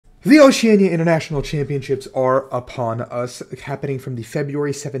The Oceania International Championships are upon us, happening from the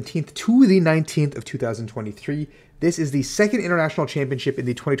February 17th to the 19th of 2023. This is the second international championship in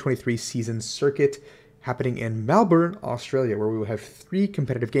the 2023 season circuit, happening in Melbourne, Australia, where we will have 3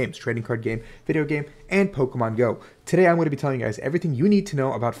 competitive games: trading card game, video game, and Pokemon Go. Today I'm going to be telling you guys everything you need to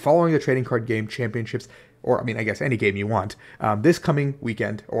know about following the trading card game championships, or I guess any game you want, this coming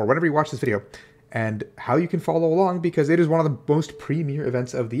weekend, or whenever you watch this video, and how you can follow along, because it is one of the most premier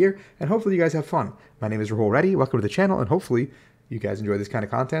events of the year, and hopefully you guys have fun. My name is Rahul, Reddy, welcome to the channel, and hopefully you guys enjoy this kind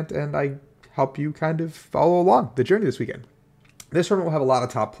of content, and I help you kind of follow along the journey this weekend. This tournament will have a lot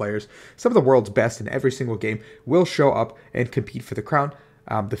of top players. Some of the world's best in every single game will show up and compete for the crown.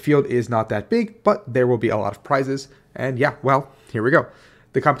 The field is not that big, but there will be a lot of prizes, and yeah, well, here we go.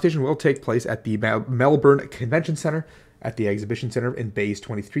 The competition will take place at the Melbourne Convention Center, at the Exhibition Center in Bays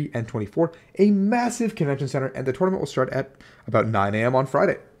 23 and 24, a massive convention center, and the tournament will start at about 9 a.m. on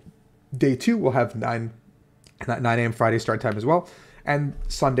Friday. Day 2 will have 9 a.m. Friday start time as well, and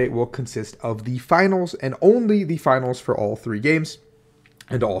Sunday will consist of the finals, and only the finals for all 3 games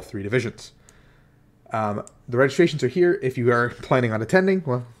and all 3 divisions. The registrations are here. If you are planning on attending,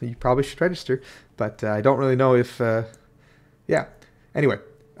 well, you probably should register, but I don't really know if, yeah. Anyway,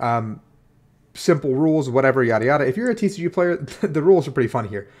 simple rules, whatever, yada yada. If you're a TCG player, the rules are pretty fun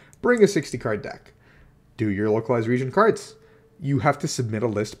here. Bring a 60 card deck. Do your localized region cards. You have to submit a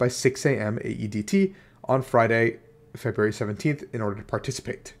list by 6 a.m. AEDT on Friday, February 17th in order to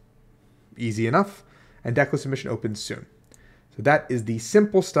participate. Easy enough, and deck list submission opens soon. So that is the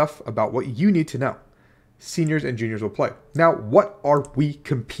simple stuff about what you need to know. Seniors and juniors will play. Now, what are we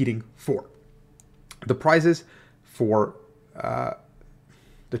competing for? The prizes for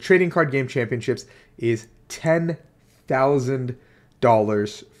the Trading Card Game Championships is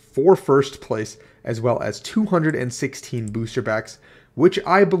 $10,000 for first place, as well as 216 booster packs, which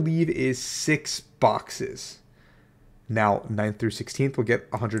I believe is 6 boxes. Now, 9th through 16th will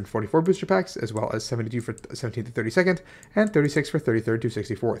get 144 booster packs, as well as 72 for 17th to 32nd, and 36 for 33rd to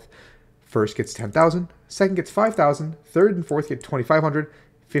 64th. First gets 10,000, second gets 5,000, third and fourth get 2,500,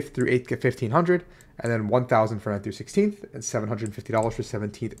 5th through 8th get 1,500, and then 1,000 for 9th through 16th, and $750 for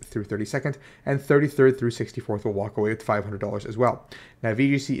 17th through 32nd, and 33rd through 64th will walk away with $500 as well. Now,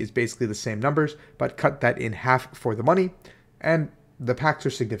 VGC is basically the same numbers, but cut that in half for the money, and the packs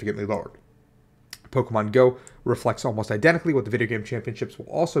are significantly lowered. Pokemon Go reflects almost identically what the video game championships will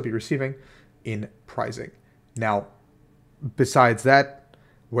also be receiving in prizing. Now, besides that,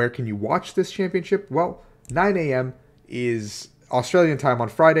 where can you watch this championship? Well, 9 a.m. is Australian time on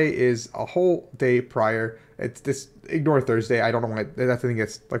Friday, is a whole day prior. It's this, ignore Thursday. I don't know why. I think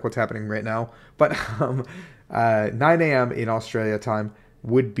it's like what's happening right now. But 9 a.m. in Australia time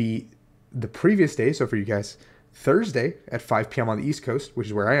would be the previous day. So for you guys, Thursday at 5 p.m. on the East Coast, which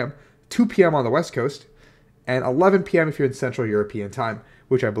is where I am, 2 p.m. on the West Coast, and 11 p.m. if you're in Central European time,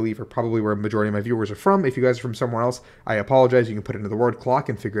 which I believe are probably where a majority of my viewers are from. If you guys are from somewhere else, I apologize. You can put it into the word clock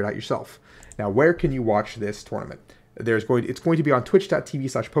and figure it out yourself. Now, where can you watch this tournament? It's going to be on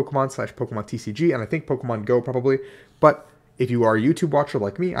twitch.tv/Pokemon/PokemonTCG, and I think Pokemon Go probably. But if you are a YouTube watcher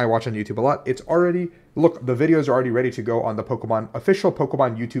like me, I watch on YouTube a lot. It's already, look, the videos are already ready to go on the official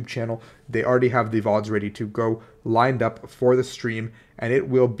Pokemon YouTube channel. They already have the VODs ready to go, lined up for the stream, and it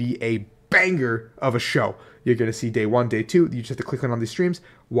will be a banger of a show. You're going to see day 1, day 2. You just have to click on these streams,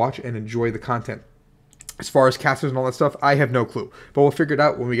 watch, and enjoy the content. As far as casters and all that stuff, I have no clue, but we'll figure it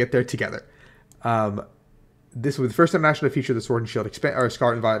out when we get there together. This was the first international to feature the Sword and Shield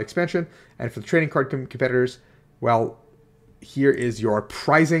Scarlet and Violet expansion, and for the trading card competitors, well, here is your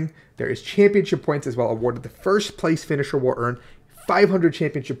prizing. There is championship points as well awarded. The first place finisher will earn 500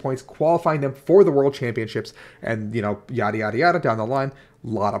 championship points, qualifying them for the World Championships, and, you know, yada, yada, yada, down the line, a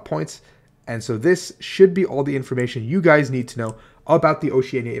lot of points. And so this should be all the information you guys need to know about the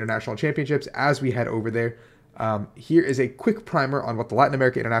Oceania International Championships as we head over there. Here is a quick primer on what the Latin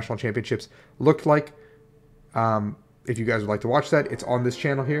America International Championships looked like. If you guys would like to watch that, it's on this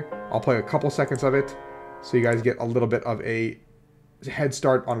channel here. I'll play a couple seconds of it so you guys get a little bit of a head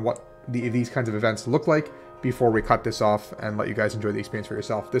start on what these kinds of events look like before we cut this off and let you guys enjoy the experience for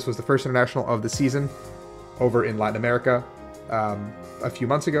yourself. This was the first international of the season over in Latin America a few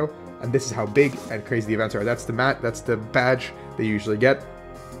months ago, and this is how big and crazy the events are. That's the that's the badge they usually get.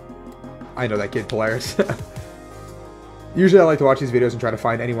 I know that kid, Polaris. Usually I like to watch these videos and try to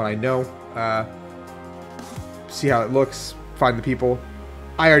find anyone I know, see how it looks, find the people.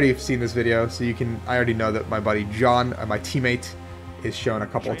 I already have seen this video, so I already know that my buddy John, my teammate, is shown a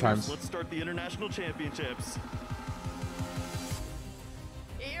couple of times. Let's start the international championships.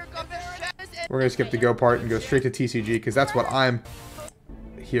 We're going to skip the go part and go straight to TCG, because that's what I'm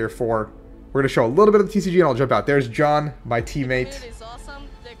here for... We're going to show a little bit of the TCG and I'll jump out. There's John, my teammate.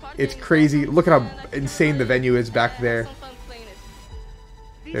 It's crazy. Look at how insane the venue is back there.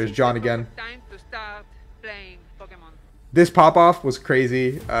 There's John again. This pop-off was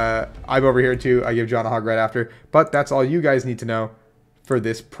crazy. I'm over here too. I give John a hug right after. But that's all you guys need to know for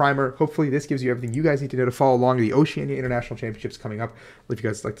this primer. Hopefully this gives you everything you guys need to know to follow along the Oceania International Championships coming up. If you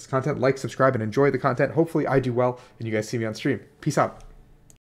guys like this content, like, subscribe, and enjoy the content. Hopefully I do well and you guys see me on stream. Peace out.